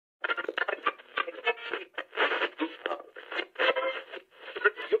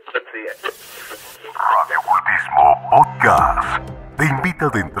Radio Ocultismo Podcast te invita a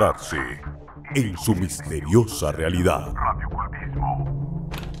adentrarse en su misteriosa realidad. Radio Ocultismo.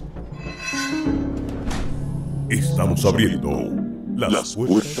 Estamos abriendo las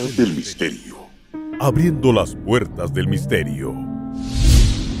puertas del misterio. Abriendo las puertas del misterio.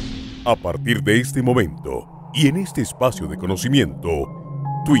 A partir de este momento y en este espacio de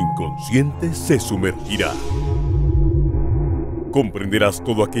conocimiento, tu inconsciente se sumergirá. Comprenderás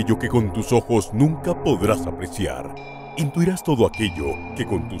todo aquello que con tus ojos nunca podrás apreciar. Intuirás todo aquello que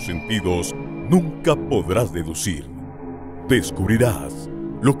con tus sentidos nunca podrás deducir. Descubrirás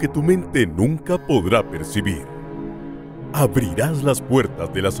lo que tu mente nunca podrá percibir. Abrirás las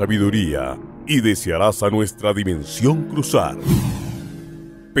puertas de la sabiduría y desearás a nuestra dimensión cruzar.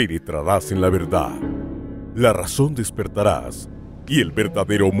 Penetrarás en la verdad, la razón despertarás y el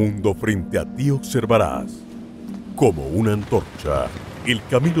verdadero mundo frente a ti observarás. Como una antorcha, el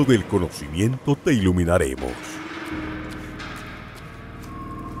camino del conocimiento te iluminaremos.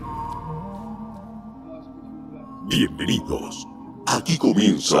 Bienvenidos. Aquí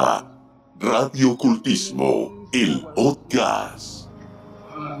comienza Radio Ocultismo, el podcast.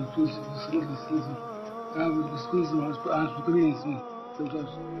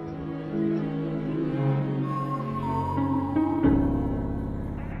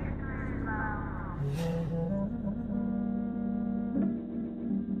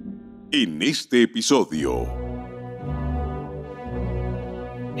 En este episodio,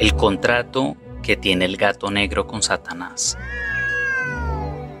 el contrato que tiene el gato negro con Satanás.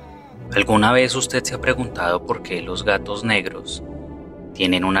 ¿Alguna vez usted se ha preguntado por qué los gatos negros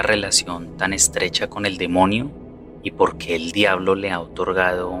tienen una relación tan estrecha con el demonio y por qué el diablo le ha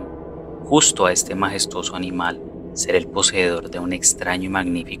otorgado justo a este majestuoso animal ser el poseedor de un extraño y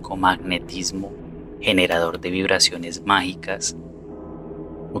magnífico magnetismo generador de vibraciones mágicas,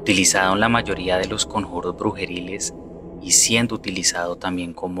 utilizado en la mayoría de los conjuros brujeriles y siendo utilizado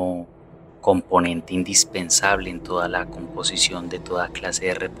también como componente indispensable en toda la composición de toda clase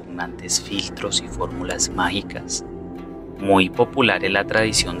de repugnantes filtros y fórmulas mágicas? Muy popular es la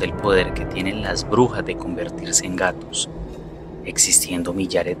tradición del poder que tienen las brujas de convertirse en gatos, existiendo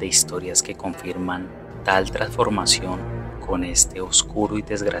millares de historias que confirman tal transformación con este oscuro y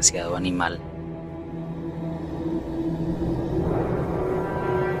desgraciado animal.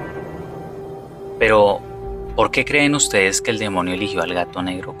 Pero, ¿por qué creen ustedes que el demonio eligió al gato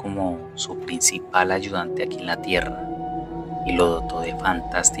negro como su principal ayudante aquí en la tierra y lo dotó de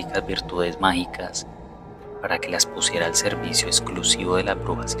fantásticas virtudes mágicas para que las pusiera al servicio exclusivo de las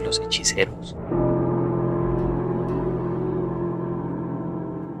brujas y los hechiceros?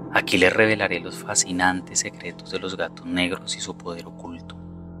 Aquí les revelaré los fascinantes secretos de los gatos negros y su poder oculto.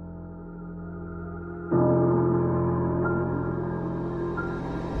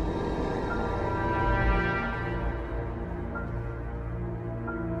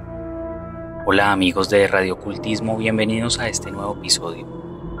 Hola amigos de Radio Ocultismo, bienvenidos a este nuevo episodio.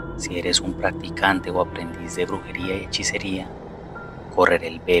 Si eres un practicante o aprendiz de brujería y hechicería, correré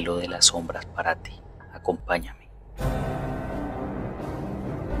el velo de las sombras para ti. Acompáñame.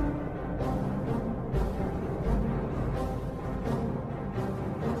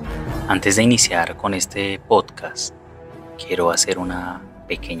 Antes de iniciar con este podcast, quiero hacer una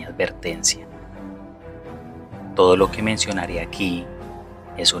pequeña advertencia. Todo lo que mencionaré aquí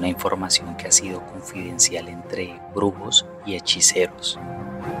es una información que ha sido confidencial entre brujos y hechiceros.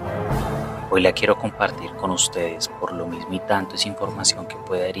 Hoy la quiero compartir con ustedes, por lo mismo y tanto es información que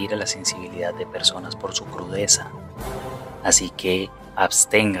puede herir a la sensibilidad de personas por su crudeza. Así que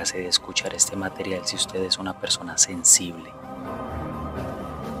absténgase de escuchar este material si usted es una persona sensible.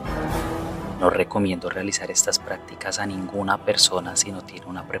 No recomiendo realizar estas prácticas a ninguna persona si no tiene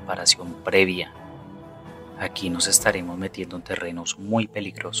una preparación previa. Aquí nos estaremos metiendo en terrenos muy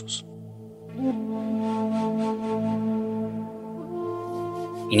peligrosos.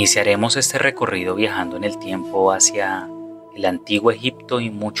 Iniciaremos este recorrido viajando en el tiempo hacia el antiguo Egipto y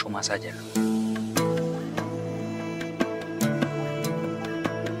mucho más allá.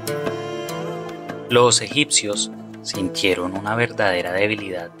 Los egipcios sintieron una verdadera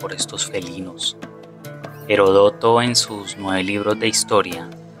debilidad por estos felinos. Heródoto, en sus 9 libros de historia,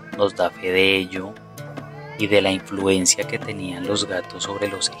 nos da fe de ello y de la influencia que tenían los gatos sobre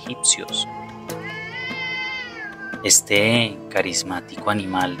los egipcios. Este carismático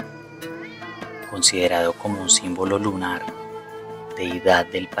animal, considerado como un símbolo lunar, deidad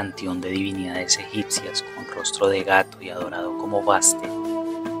del panteón de divinidades egipcias con rostro de gato y adorado como Baste,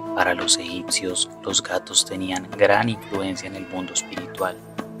 para los egipcios los gatos tenían gran influencia en el mundo espiritual.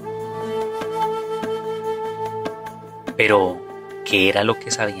 Pero, ¿Qué era lo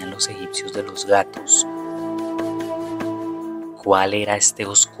que sabían los egipcios de los gatos? ¿Cuál era este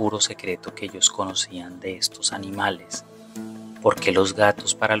oscuro secreto que ellos conocían de estos animales? ¿Por qué los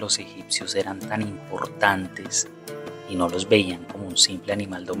gatos para los egipcios eran tan importantes y no los veían como un simple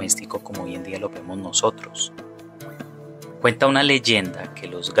animal doméstico como hoy en día lo vemos nosotros? Cuenta una leyenda que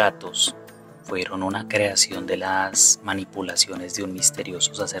los gatos fueron una creación de las manipulaciones de un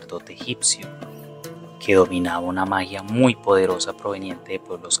misterioso sacerdote egipcio que dominaba una magia muy poderosa proveniente de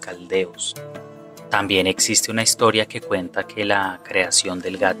pueblos caldeos. También existe una historia que cuenta que la creación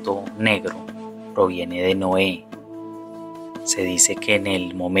del gato negro proviene de Noé. Se dice que en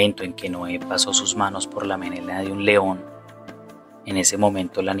el momento en que Noé pasó sus manos por la melena de un león, en ese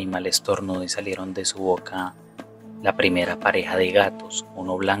momento el animal estornudó y salieron de su boca la primera pareja de gatos,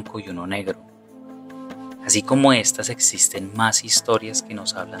 uno blanco y uno negro. Así como estas, existen más historias que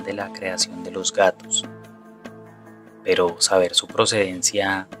nos hablan de la creación de los gatos, pero saber su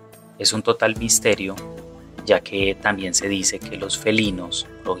procedencia es un total misterio, ya que también se dice que los felinos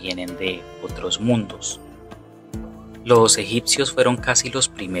provienen de otros mundos. Los egipcios fueron casi los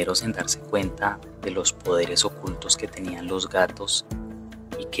primeros en darse cuenta de los poderes ocultos que tenían los gatos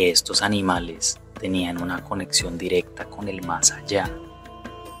y que estos animales tenían una conexión directa con el más allá.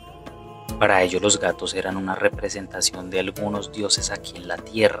 Para ellos los gatos eran una representación de algunos dioses aquí en la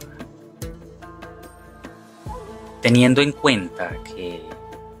tierra. Teniendo en cuenta que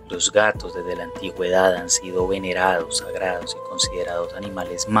los gatos desde la antigüedad han sido venerados, sagrados y considerados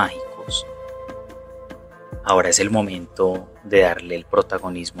animales mágicos, ahora es el momento de darle el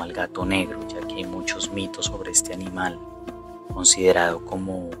protagonismo al gato negro, ya que hay muchos mitos sobre este animal, considerado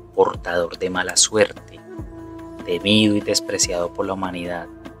como portador de mala suerte, temido y despreciado por la humanidad,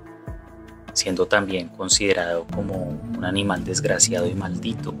 siendo también considerado como un animal desgraciado y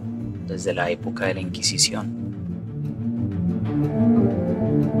maldito desde la época de la Inquisición.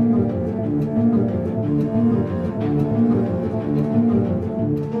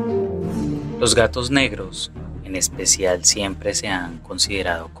 Los gatos negros, en especial, siempre se han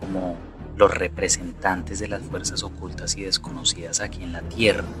considerado como los representantes de las fuerzas ocultas y desconocidas aquí en la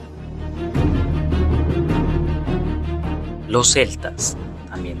Tierra. Los celtas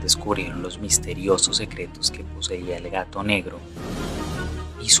también descubrieron los misteriosos secretos que poseía el gato negro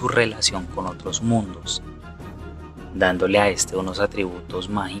y su relación con otros mundos, dándole a este unos atributos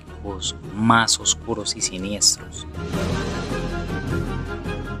mágicos más oscuros y siniestros.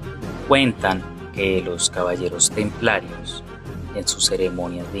 Cuentan que los caballeros templarios, en sus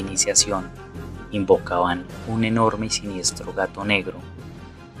ceremonias de iniciación, invocaban un enorme y siniestro gato negro,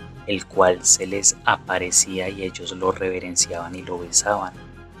 el cual se les aparecía y ellos lo reverenciaban y lo besaban.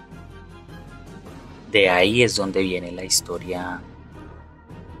 De ahí es donde viene la historia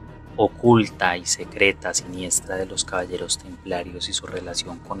oculta y secreta, siniestra de los caballeros templarios y su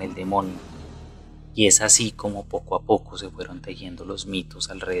relación con el demonio. Y es así como poco a poco se fueron tejiendo los mitos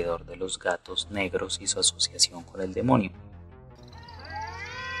alrededor de los gatos negros y su asociación con el demonio.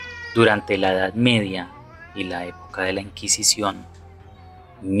 Durante la Edad Media y la época de la Inquisición,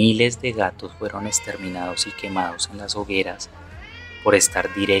 miles de gatos fueron exterminados y quemados en las hogueras por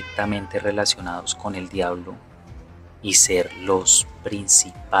estar directamente relacionados con el diablo y ser los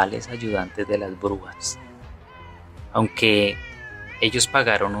principales ayudantes de las brujas. Aunque ellos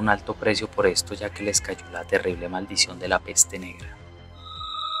pagaron un alto precio por esto, ya que les cayó la terrible maldición de la peste negra.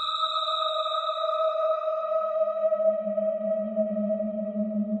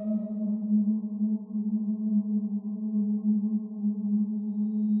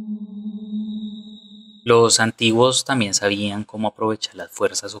 Los antiguos también sabían cómo aprovechar las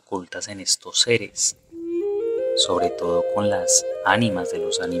fuerzas ocultas en estos seres, sobre todo con las ánimas de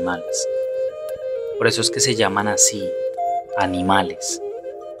los animales. Por eso es que se llaman así, animales.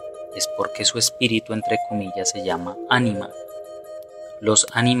 Es porque su espíritu, entre comillas, se llama ánima. Los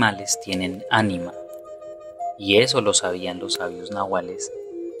animales tienen ánima, y eso lo sabían los sabios nahuales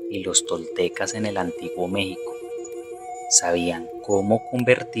y los toltecas en el antiguo México. Sabían cómo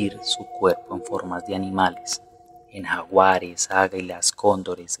convertir su cuerpo en formas de animales, en jaguares, águilas,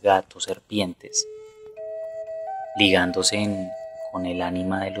 cóndores, gatos, serpientes, ligándose con el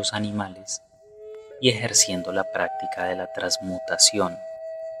ánima de los animales y ejerciendo la práctica de la transmutación.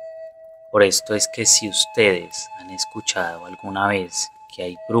 Por esto es que si ustedes han escuchado alguna vez que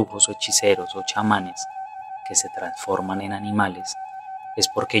hay brujos o hechiceros o chamanes que se transforman en animales, es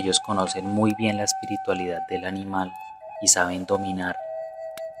porque ellos conocen muy bien la espiritualidad del animal y saben dominar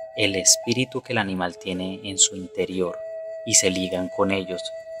el espíritu que el animal tiene en su interior y se ligan con ellos.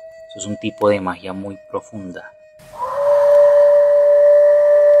 Eso es un tipo de magia muy profunda.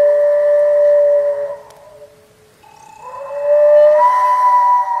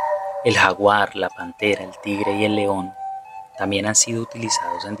 El jaguar, la pantera, el tigre y el león también han sido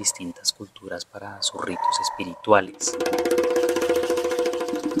utilizados en distintas culturas para sus ritos espirituales.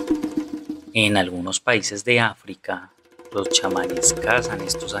 En algunos países de África, los chamanes cazan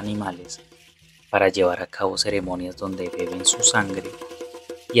estos animales para llevar a cabo ceremonias donde beben su sangre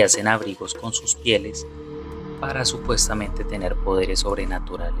y hacen abrigos con sus pieles para supuestamente tener poderes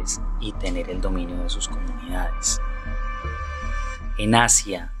sobrenaturales y tener el dominio de sus comunidades. En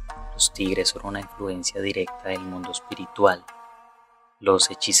Asia, los tigres son una influencia directa del mundo espiritual.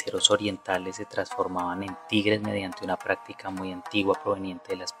 Los hechiceros orientales se transformaban en tigres mediante una práctica muy antigua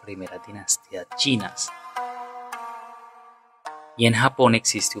proveniente de las primeras dinastías chinas. Y en Japón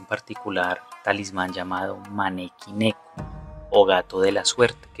existe un particular talismán llamado maneki-neku o gato de la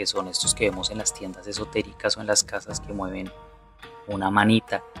suerte, que son estos que vemos en las tiendas esotéricas o en las casas que mueven una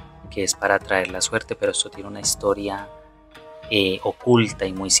manita, que es para traer la suerte, pero esto tiene una historia oculta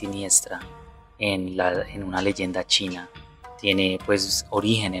y muy siniestra en una leyenda china. Tiene pues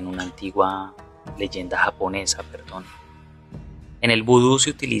origen en una antigua leyenda japonesa, En el vudú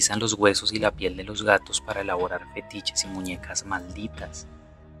se utilizan los huesos y la piel de los gatos para elaborar fetiches y muñecas malditas.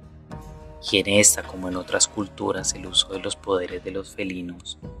 Y en esta, como en otras culturas, el uso de los poderes de los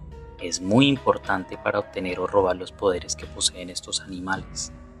felinos es muy importante para obtener o robar los poderes que poseen estos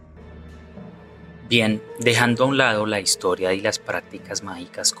animales. Bien, dejando a un lado la historia y las prácticas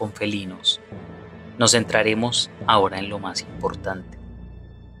mágicas con felinos, nos centraremos ahora en lo más importante,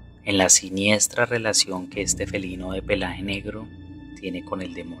 en la siniestra relación que este felino de pelaje negro tiene con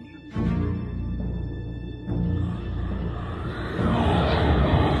el demonio.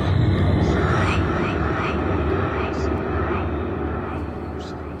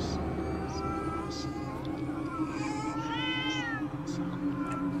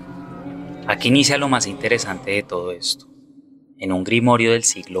 Aquí inicia lo más interesante de todo esto. En un grimorio del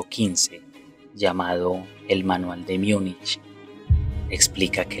siglo XV, llamado el Manual de Múnich,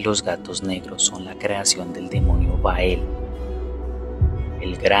 explica que los gatos negros son la creación del demonio Bael,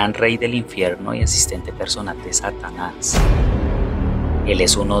 el gran rey del infierno y asistente personal de Satanás. Él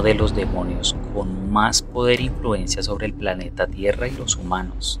es uno de los demonios con más poder e influencia sobre el planeta Tierra y los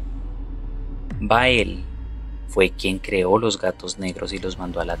humanos. Bael fue quien creó los gatos negros y los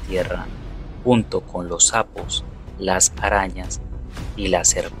mandó a la Tierra, junto con los sapos, las arañas y las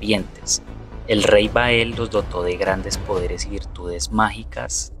serpientes. El rey Bael los dotó de grandes poderes y virtudes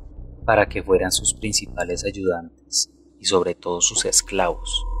mágicas para que fueran sus principales ayudantes y sobre todo sus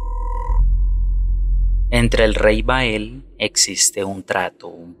esclavos. Entre el rey Bael existe un trato,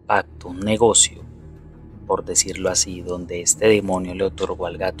 un pacto, un negocio, por decirlo así, donde este demonio le otorgó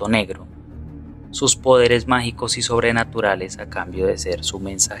al gato negro sus poderes mágicos y sobrenaturales a cambio de ser su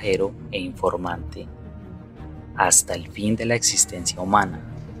mensajero e informante hasta el fin de la existencia humana.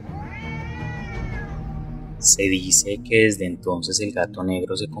 Se dice que desde entonces el gato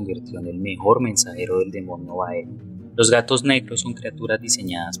negro se convirtió en el mejor mensajero del demonio Bael. Los gatos negros son criaturas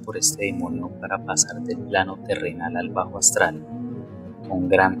diseñadas por este demonio para pasar del plano terrenal al bajo astral con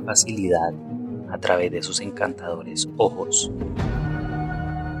gran facilidad a través de sus encantadores ojos.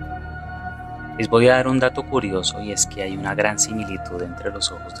 Les voy a dar un dato curioso, y es que hay una gran similitud entre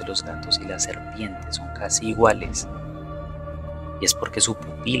los ojos de los gatos y las serpientes, son casi iguales, y es porque su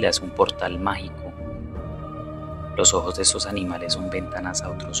pupila es un portal mágico. Los ojos de estos animales son ventanas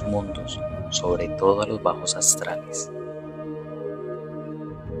a otros mundos, sobre todo a los bajos astrales.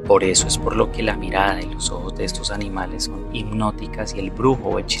 Por eso es por lo que la mirada y los ojos de estos animales son hipnóticas, y el brujo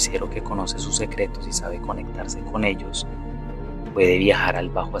o hechicero que conoce sus secretos y sabe conectarse con ellos puede viajar al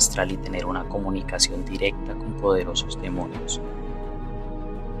bajo astral y tener una comunicación directa con poderosos demonios.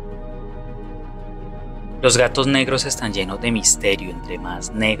 Los gatos negros están llenos de misterio. Entre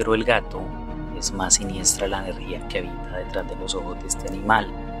más negro el gato, es más siniestra la energía que habita detrás de los ojos de este animal.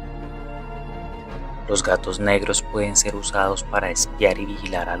 Los gatos negros pueden ser usados para espiar y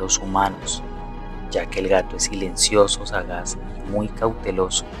vigilar a los humanos, ya que el gato es silencioso, sagaz y muy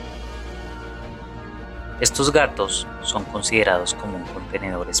cauteloso. Estos gatos son considerados como un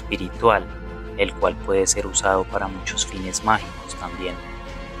contenedor espiritual, el cual puede ser usado para muchos fines mágicos también.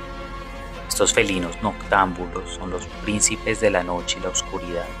 Estos felinos noctámbulos son los príncipes de la noche y la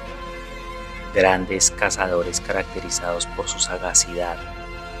oscuridad, grandes cazadores caracterizados por su sagacidad,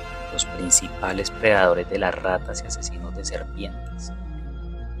 los principales predadores de las ratas y asesinos de serpientes.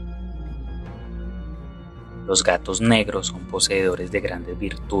 Los gatos negros son poseedores de grandes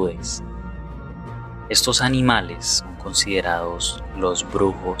virtudes. Estos animales son considerados los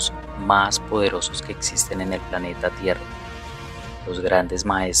brujos más poderosos que existen en el planeta Tierra, los grandes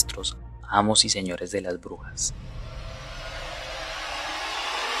maestros, amos y señores de las brujas.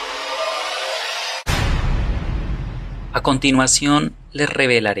 A continuación les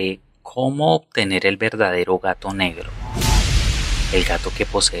revelaré cómo obtener el verdadero gato negro, el gato que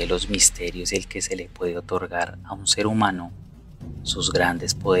posee los misterios y el que se le puede otorgar a un ser humano sus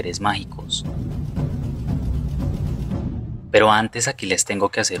grandes poderes mágicos. Pero antes aquí les tengo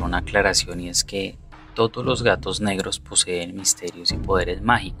que hacer una aclaración, y es que todos los gatos negros poseen misterios y poderes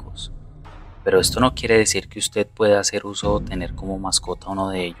mágicos, pero esto no quiere decir que usted pueda hacer uso o tener como mascota uno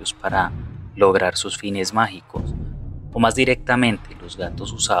de ellos para lograr sus fines mágicos. O más directamente, los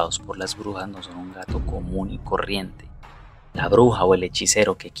gatos usados por las brujas no son un gato común y corriente. La bruja o el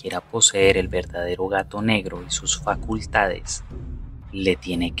hechicero que quiera poseer el verdadero gato negro y sus facultades le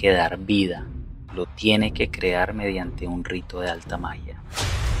tiene que dar vida, lo tiene que crear mediante un rito de alta magia.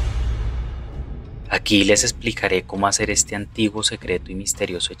 Aquí les explicaré cómo hacer este antiguo, secreto y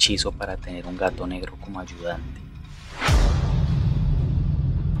misterioso hechizo para tener un gato negro como ayudante.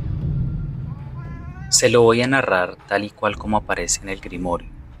 Se lo voy a narrar tal y cual como aparece en el grimorio.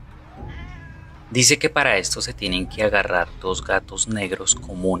 Dice que para esto se tienen que agarrar 2 gatos negros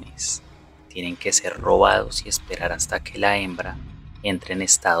comunes. Tienen que ser robados y esperar hasta que la hembra entre en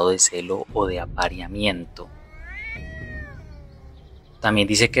estado de celo o de apareamiento. También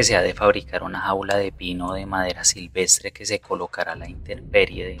dice que se ha de fabricar una jaula de pino o de madera silvestre que se colocará a la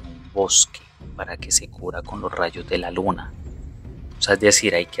intemperie de un bosque para que se cubra con los rayos de la luna. O sea, es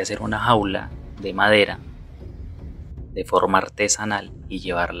decir, hay que hacer una jaula de madera de forma artesanal y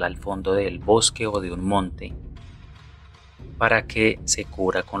llevarla al fondo del bosque o de un monte para que se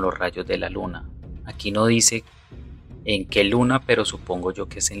cubra con los rayos de la luna. Aquí no dice en qué luna, pero supongo yo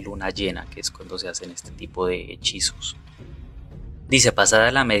que es en luna llena, que es cuando se hacen este tipo de hechizos. Dice, pasada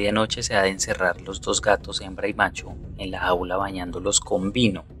la medianoche se ha de encerrar los 2 gatos, hembra y macho, en la jaula bañándolos con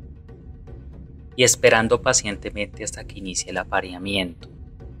vino y esperando pacientemente hasta que inicie el apareamiento.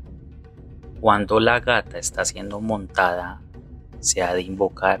 Cuando la gata está siendo montada, se ha de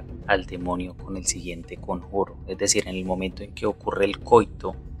invocar al demonio con el siguiente conjuro. Es decir, en el momento en que ocurre el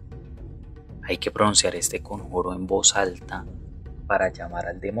coito, hay que pronunciar este conjuro en voz alta para llamar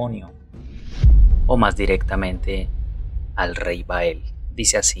al demonio, o más directamente al rey Bael.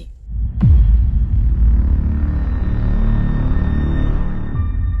 Dice así: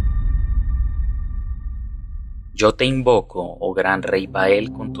 yo te invoco, oh gran rey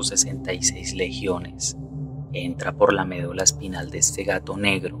Bael, con tus 66 legiones. Entra por la médula espinal de este gato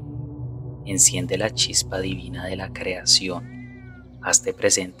negro, enciende la chispa divina de la creación, hazte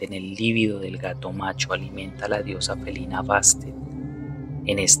presente en el líbido del gato macho, alimenta a la diosa felina Bastet.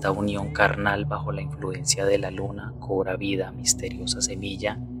 En esta unión carnal, bajo la influencia de la luna, cobra vida misteriosa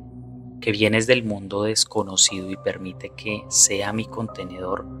semilla que vienes del mundo desconocido y permite que sea mi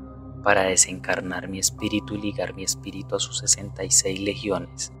contenedor para desencarnar mi espíritu y ligar mi espíritu a sus 66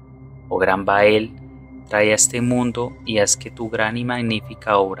 legiones. Oh gran Bael, trae a este mundo y haz que tu gran y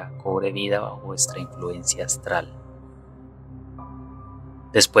magnífica obra cobre vida bajo vuestra influencia astral.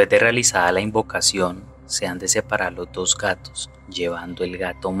 Después de realizada la invocación, se han de separar los 2 gatos, llevando el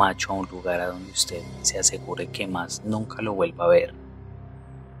gato macho a un lugar a donde usted se asegure que más nunca lo vuelva a ver.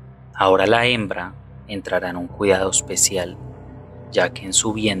 Ahora la hembra entrará en un cuidado especial, ya que en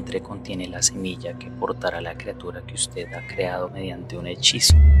su vientre contiene la semilla que portará la criatura que usted ha creado mediante un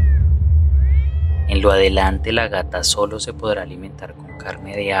hechizo. En lo adelante, la gata solo se podrá alimentar con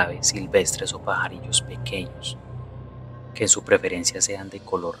carne de aves silvestres o pajarillos pequeños, que en su preferencia sean de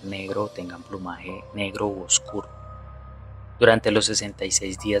color negro o tengan plumaje negro u oscuro. Durante los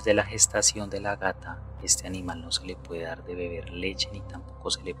 66 días de la gestación de la gata, este animal no se le puede dar de beber leche ni tampoco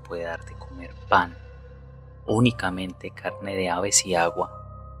se le puede dar de comer pan, únicamente carne de aves y agua.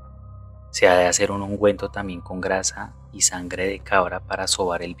 Se ha de hacer un ungüento también con grasa y sangre de cabra para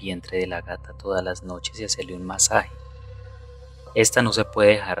sobar el vientre de la gata todas las noches y hacerle un masaje. Esta no se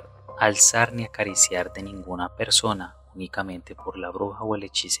puede dejar alzar ni acariciar de ninguna persona, únicamente por la bruja o el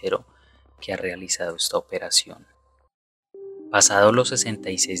hechicero que ha realizado esta operación. Pasados los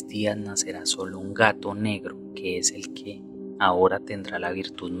 66 días nacerá solo un gato negro, que es el que ahora tendrá la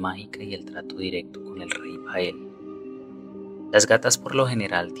virtud mágica y el trato directo con el rey Bael. Las gatas por lo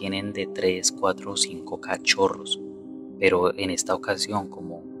general tienen de 3, 4 o 5 cachorros, pero en esta ocasión,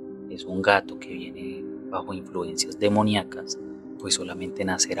 como es un gato que viene bajo influencias demoníacas, pues solamente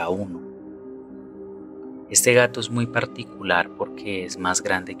nacerá uno. Este gato es muy particular porque es más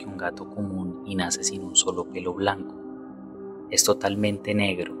grande que un gato común y nace sin un solo pelo blanco. Es totalmente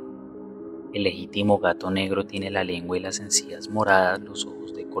negro. El legítimo gato negro tiene la lengua y las encías moradas, los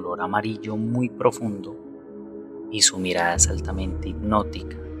ojos de color amarillo muy profundo y su mirada es altamente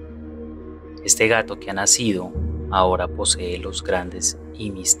hipnótica. Este gato que ha nacido ahora posee los grandes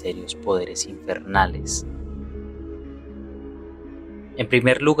y misterios poderes infernales. En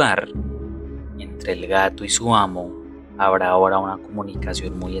primer lugar, entre el gato y su amo habrá ahora una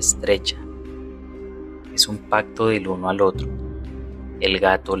comunicación muy estrecha. Es un pacto del uno al otro. El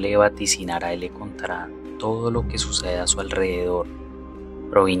gato le vaticinará y le contará todo lo que sucede a su alrededor,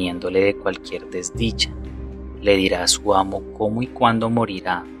 proviniéndole de cualquier desdicha. Le dirá a su amo cómo y cuándo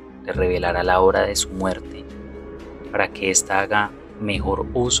morirá, le revelará la hora de su muerte, para que ésta haga mejor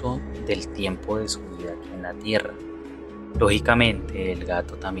uso del tiempo de su vida aquí en la tierra. Lógicamente, el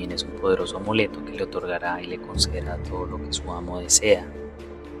gato también es un poderoso amuleto que le otorgará y le concederá todo lo que su amo desea.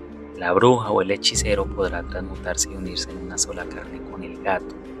 La bruja o el hechicero podrá transmutarse y unirse en una sola carne con el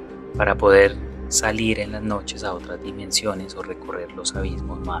gato para poder salir en las noches a otras dimensiones o recorrer los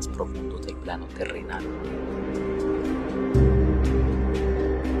abismos más profundos del plano terrenal.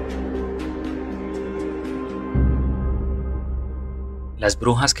 Las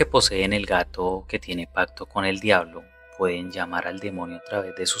brujas que poseen el gato que tiene pacto con el diablo pueden llamar al demonio a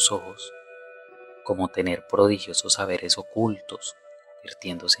través de sus ojos, como tener prodigiosos saberes ocultos,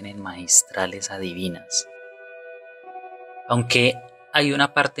 convirtiéndose en magistrales adivinas. Aunque hay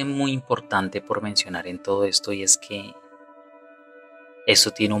una parte muy importante por mencionar en todo esto, y es que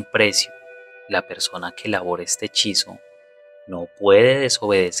esto tiene un precio. La persona que elabora este hechizo no puede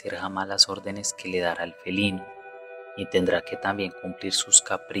desobedecer jamás las órdenes que le dará el felino, y tendrá que también cumplir sus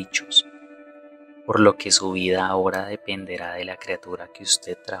caprichos, por lo que su vida ahora dependerá de la criatura que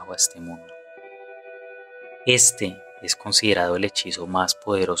usted trajo a este mundo. Este es considerado el hechizo más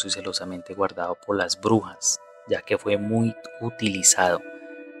poderoso y celosamente guardado por las brujas, ya que fue muy utilizado.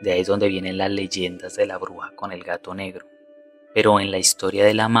 De ahí es donde vienen las leyendas de la bruja con el gato negro. Pero en la historia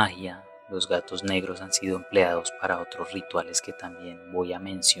de la magia, los gatos negros han sido empleados para otros rituales que también voy a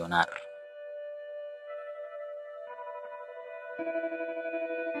mencionar.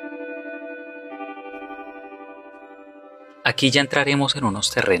 Aquí ya entraremos en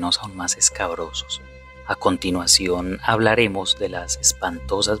unos terrenos aún más escabrosos. A continuación hablaremos de las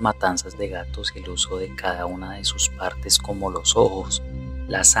espantosas matanzas de gatos y el uso de cada una de sus partes como los ojos,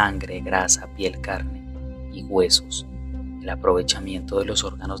 la sangre, grasa, piel, carne y huesos, el aprovechamiento de los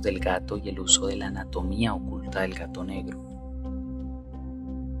órganos del gato y el uso de la anatomía oculta del gato negro.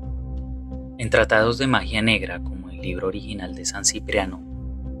 En tratados de magia negra, como el libro original de San Cipriano,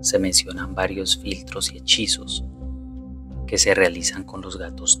 se mencionan varios filtros y hechizos que se realizan con los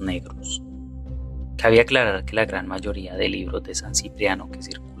gatos negros. Cabe aclarar que la gran mayoría de libros de San Cipriano que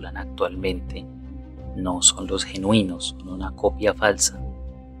circulan actualmente no son los genuinos, son una copia falsa.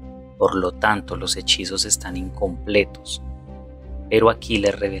 Por lo tanto, los hechizos están incompletos. Pero aquí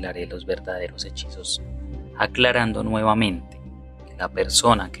les revelaré los verdaderos hechizos, aclarando nuevamente que la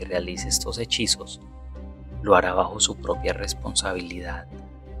persona que realice estos hechizos lo hará bajo su propia responsabilidad,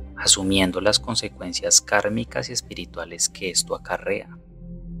 asumiendo las consecuencias kármicas y espirituales que esto acarrea.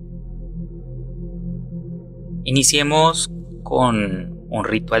 Iniciemos con un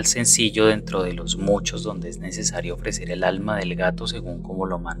ritual sencillo dentro de los muchos donde es necesario ofrecer el alma del gato según como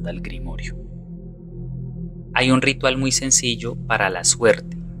lo manda el grimorio. Hay un ritual muy sencillo para la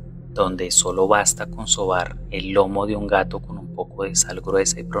suerte, donde solo basta con sobar el lomo de un gato con un poco de sal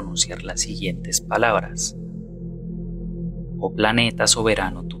gruesa y pronunciar las siguientes palabras. Oh planeta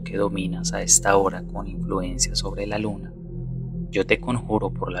soberano, tú que dominas a esta hora con influencia sobre la luna, yo te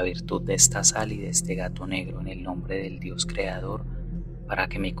conjuro por la virtud de esta sal y de este gato negro en el nombre del Dios Creador, para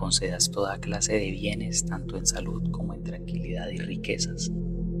que me concedas toda clase de bienes, tanto en salud como en tranquilidad y riquezas.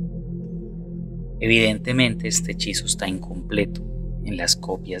 Evidentemente este hechizo está incompleto en las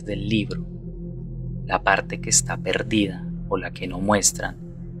copias del libro. La parte que está perdida o la que no muestran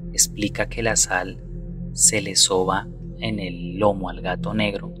explica que la sal se le soba en el lomo al gato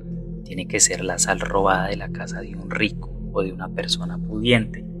negro, tiene que ser la sal robada de la casa de un rico o de una persona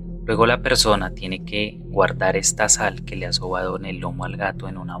pudiente. Luego la persona tiene que guardar esta sal que le ha sobado en el lomo al gato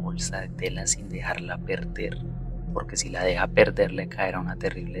en una bolsa de tela sin dejarla perder, porque si la deja perder le caerá una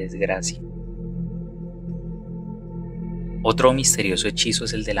terrible desgracia. Otro misterioso hechizo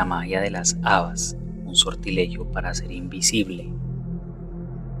es el de la magia de las habas, un sortilegio para ser invisible.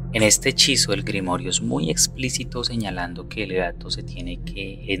 En este hechizo el grimorio es muy explícito señalando que el gato se tiene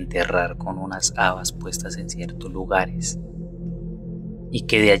que enterrar con unas habas puestas en ciertos lugares y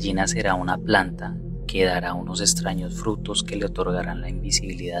que de allí nacerá una planta que dará unos extraños frutos que le otorgarán la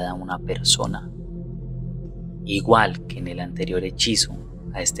invisibilidad a una persona. Igual que en el anterior hechizo,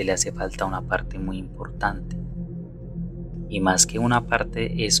 a este le hace falta una parte muy importante, y más que una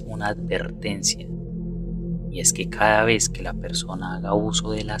parte es una advertencia. Y es que cada vez que la persona haga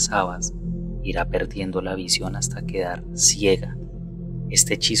uso de las habas, irá perdiendo la visión hasta quedar ciega.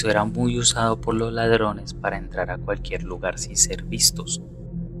 Este hechizo era muy usado por los ladrones para entrar a cualquier lugar sin ser vistos.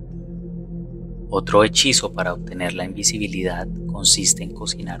 Otro hechizo para obtener la invisibilidad consiste en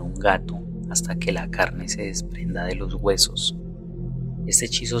cocinar un gato hasta que la carne se desprenda de los huesos. Este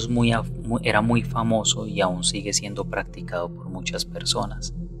hechizo era muy famoso y aún sigue siendo practicado por muchas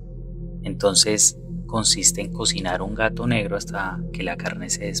personas. Entonces consiste en cocinar un gato negro hasta que la carne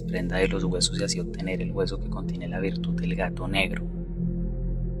se desprenda de los huesos y así obtener el hueso que contiene la virtud del gato negro.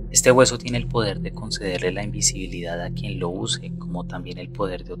 Este hueso tiene el poder de concederle la invisibilidad a quien lo use, como también el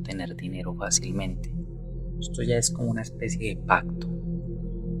poder de obtener dinero fácilmente. Esto ya es como una especie de pacto.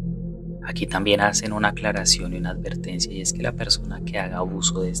 Aquí también hacen una aclaración y una advertencia, y es que la persona que haga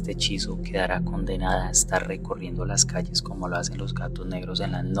uso de este hechizo quedará condenada a estar recorriendo las calles como lo hacen los gatos negros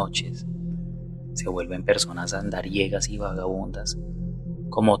en las noches. Se vuelven personas andariegas y vagabundas,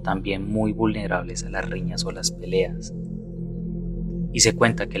 como también muy vulnerables a las riñas o las peleas. Y se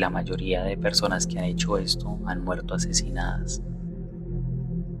cuenta que la mayoría de personas que han hecho esto han muerto asesinadas.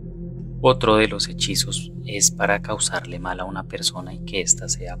 Otro de los hechizos es para causarle mal a una persona y que ésta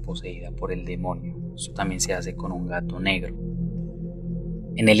sea poseída por el demonio. Esto también se hace con un gato negro.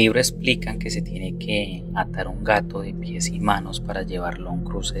 En el libro explican que se tiene que atar un gato de pies y manos para llevarlo a un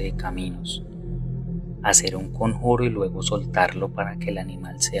cruce de caminos, hacer un conjuro y luego soltarlo para que el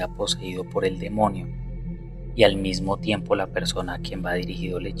animal sea poseído por el demonio y al mismo tiempo la persona a quien va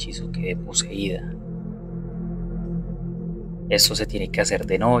dirigido el hechizo quede poseída. Esto se tiene que hacer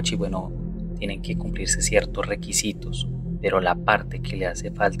de noche y bueno, tienen que cumplirse ciertos requisitos, pero la parte que le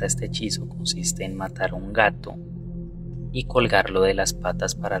hace falta a este hechizo consiste en matar un gato y colgarlo de las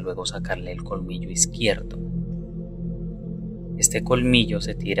patas para luego sacarle el colmillo izquierdo. Este colmillo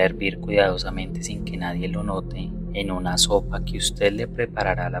se tira a hervir cuidadosamente sin que nadie lo note en una sopa que usted le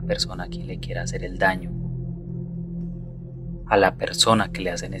preparará a la persona a quien le quiera hacer el daño. A la persona que le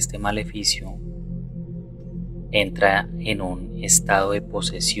hacen este maleficio entra en un estado de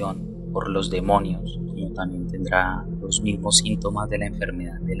posesión por los demonios, como también tendrá los mismos síntomas de la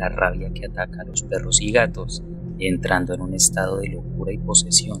enfermedad de la rabia que ataca a los perros y gatos, entrando en un estado de locura y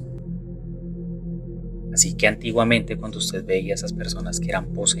posesión. Así que antiguamente cuando usted veía a esas personas que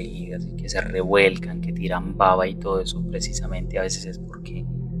eran poseídas y que se revuelcan, que tiran baba y todo eso, precisamente a veces es porque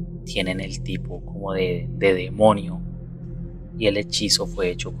tienen el tipo como de demonio y el hechizo fue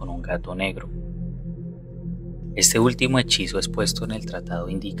hecho con un gato negro. Este último hechizo expuesto en el tratado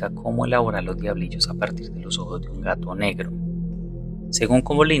indica cómo elaborar los diablillos a partir de los ojos de un gato negro. Según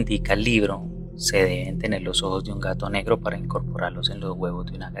como le indica el libro, se deben tener los ojos de un gato negro para incorporarlos en los huevos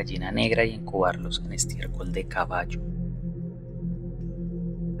de una gallina negra y incubarlos en estiércol de caballo.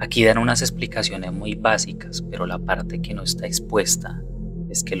 Aquí dan unas explicaciones muy básicas, pero la parte que no está expuesta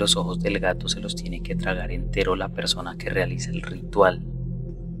es que los ojos del gato se los tiene que tragar entero la persona que realiza el ritual.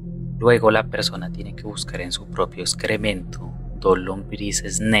 Luego la persona tiene que buscar en su propio excremento 2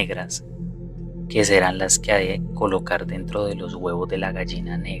 lombrices negras, que serán las que ha de colocar dentro de los huevos de la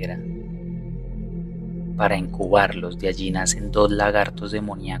gallina negra. Para incubarlos, de allí nacen 2 lagartos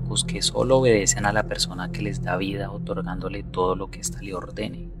demoníacos que solo obedecen a la persona que les da vida, otorgándole todo lo que ésta le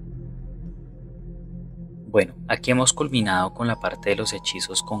ordene. Bueno, aquí hemos culminado con la parte de los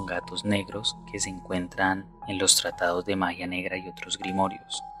hechizos con gatos negros que se encuentran en los tratados de magia negra y otros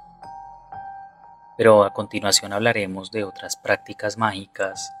grimorios. Pero a continuación hablaremos de otras prácticas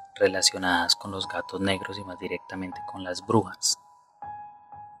mágicas relacionadas con los gatos negros y más directamente con las brujas.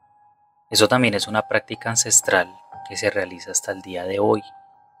 Eso también es una práctica ancestral que se realiza hasta el día de hoy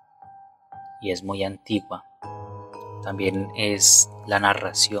y es muy antigua. También es la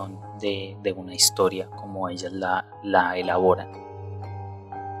narración de una historia como ellas la elaboran.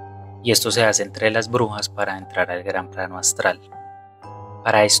 Y esto se hace entre las brujas para entrar al gran plano astral.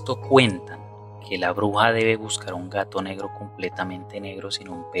 Para esto cuentan que la bruja debe buscar un gato negro completamente negro sin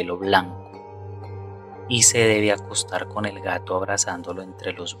un pelo blanco y se debe acostar con el gato abrazándolo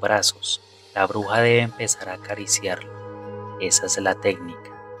entre los brazos. La bruja debe empezar a acariciarlo. Esa es la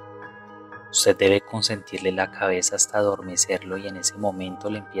técnica. Usted debe consentirle la cabeza hasta adormecerlo y en ese momento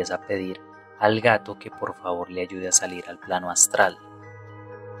le empieza a pedir al gato que por favor le ayude a salir al plano astral.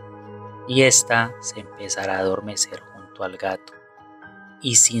 Y ésta se empezará a adormecer junto al gato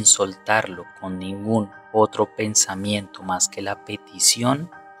y sin soltarlo con ningún otro pensamiento más que la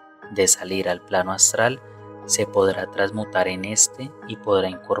petición de salir al plano astral, se podrá transmutar en este y podrá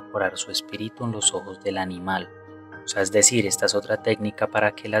incorporar su espíritu en los ojos del animal. O sea, es decir, esta es otra técnica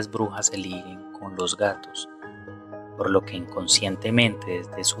para que las brujas se liguen con los gatos, por lo que inconscientemente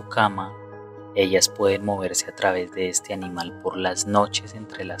desde su cama ellas pueden moverse a través de este animal por las noches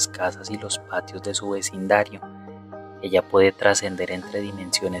entre las casas y los patios de su vecindario Ella puede trascender entre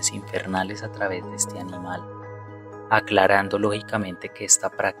dimensiones infernales a través de este animal, aclarando lógicamente que esta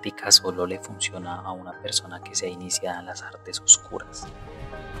práctica solo le funciona a una persona que sea iniciada en las artes oscuras.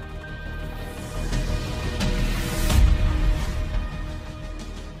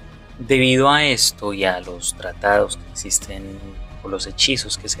 Debido a esto y a los tratados que existen o los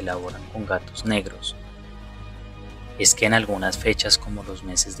hechizos que se elaboran con gatos negros, es que en algunas fechas como los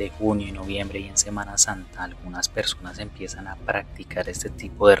meses de junio y noviembre y en Semana Santa, algunas personas empiezan a practicar este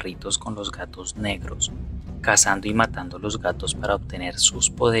tipo de ritos con los gatos negros, cazando y matando los gatos para obtener sus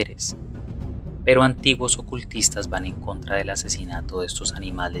poderes. Pero antiguos ocultistas van en contra del asesinato de estos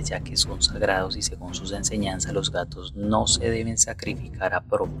animales, ya que son sagrados y según sus enseñanzas los gatos no se deben sacrificar a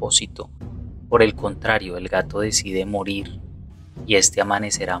propósito. Por el contrario, el gato decide morir y este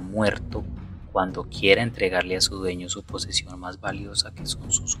amanecerá muerto cuando quiera entregarle a su dueño su posesión más valiosa, que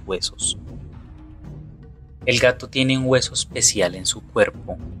son sus huesos. El gato tiene un hueso especial en su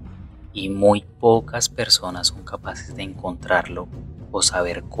cuerpo y muy pocas personas son capaces de encontrarlo o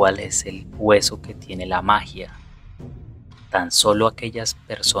saber cuál es el hueso que tiene la magia. Tan solo aquellas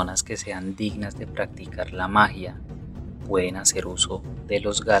personas que sean dignas de practicar la magia pueden hacer uso de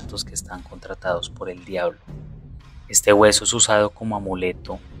los gatos que están contratados por el diablo. Este hueso es usado como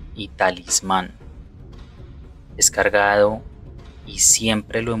amuleto y talismán. Es cargado y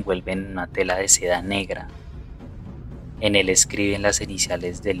siempre lo envuelven en una tela de seda negra. En él escriben las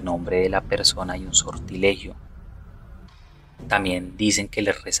iniciales del nombre de la persona y un sortilegio. También dicen que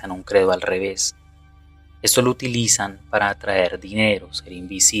les rezan un credo al revés. Esto lo utilizan para atraer dinero, ser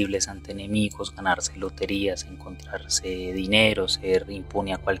invisibles ante enemigos, ganarse loterías, encontrarse dinero, ser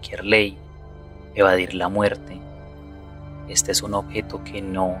impune a cualquier ley, evadir la muerte. Este es un objeto que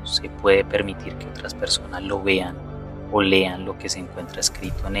no se puede permitir que otras personas lo vean o lean lo que se encuentra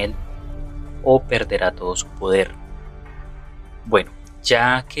escrito en él, o perderá todo su poder. Bueno,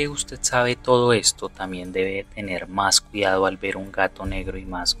 ya que usted sabe todo esto, también debe tener más cuidado al ver un gato negro y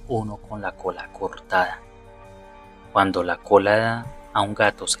más uno con la cola cortada. Cuando la cola a un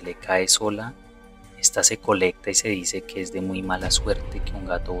gato se le cae sola, esta se colecta y se dice que es de muy mala suerte que un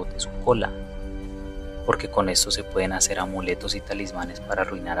gato bote su cola, porque con esto se pueden hacer amuletos y talismanes para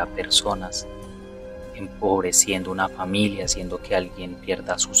arruinar a personas, empobreciendo una familia, haciendo que alguien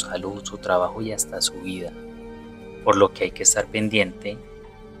pierda su salud, su trabajo y hasta su vida. Por lo que hay que estar pendiente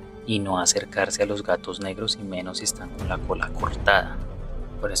y no acercarse a los gatos negros, y menos si están con la cola cortada.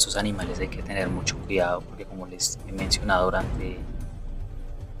 Con estos animales hay que tener mucho cuidado porque, como les he mencionado durante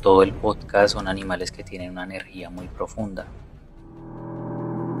todo el podcast, son animales que tienen una energía muy profunda.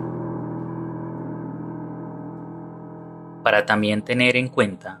 Para también tener en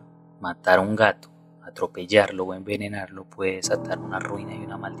cuenta, matar a un gato, atropellarlo o envenenarlo puede desatar una ruina y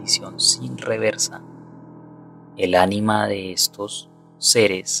una maldición sin reversa. El ánima de estos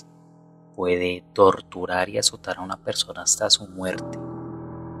seres puede torturar y azotar a una persona hasta su muerte.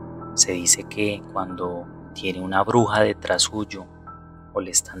 Se dice que cuando tiene una bruja detrás suyo o le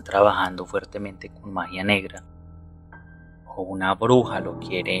están trabajando fuertemente con magia negra, o una bruja lo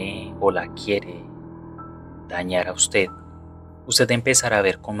quiere o la quiere dañar a usted, usted empezará a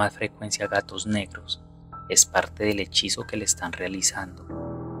ver con más frecuencia gatos negros. Es parte del hechizo que le están realizando.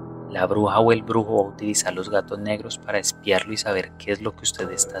 La bruja o el brujo va a utilizar los gatos negros para espiarlo y saber qué es lo que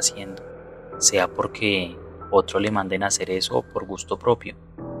usted está haciendo, sea porque otro le manden a hacer eso o por gusto propio.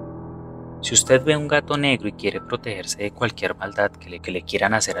 Si usted ve un gato negro y quiere protegerse de cualquier maldad que le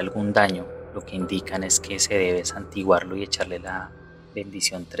quieran hacer algún daño, lo que indican es que se debe santiguarlo y echarle la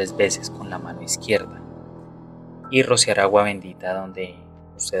bendición 3 veces con la mano izquierda y rociar agua bendita donde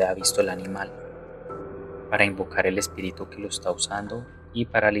usted ha visto el animal, para invocar el espíritu que lo está usando y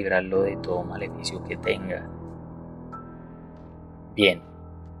para librarlo de todo maleficio que tenga. Bien,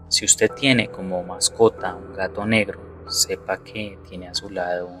 si usted tiene como mascota un gato negro, sepa que tiene a su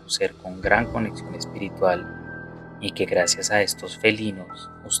lado un ser con gran conexión espiritual y que gracias a estos felinos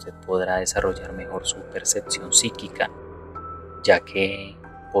usted podrá desarrollar mejor su percepción psíquica, ya que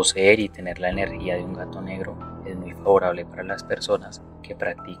poseer y tener la energía de un gato negro es muy favorable para las personas que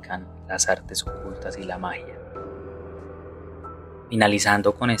practican las artes ocultas y la magia.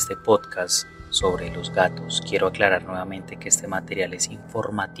 Finalizando con este podcast sobre los gatos, quiero aclarar nuevamente que este material es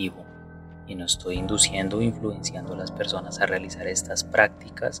informativo y no estoy induciendo o influenciando a las personas a realizar estas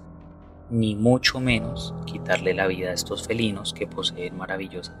prácticas, ni mucho menos quitarle la vida a estos felinos que poseen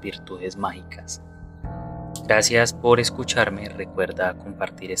maravillosas virtudes mágicas. Gracias por escucharme, recuerda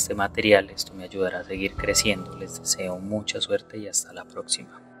compartir este material, esto me ayudará a seguir creciendo. Les deseo mucha suerte y hasta la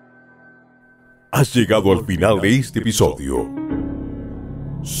próxima. Has llegado al final de este episodio.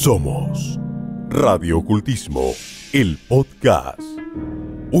 Somos Radio Ocultismo, el podcast.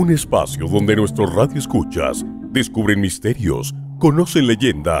 Un espacio donde nuestros radioescuchas descubren misterios, conocen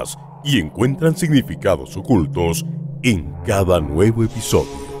leyendas y encuentran significados ocultos en cada nuevo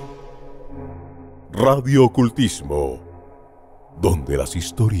episodio. Radio Ocultismo, donde las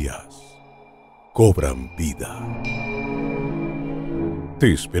historias cobran vida.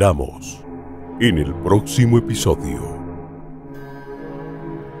 Te esperamos en el próximo episodio.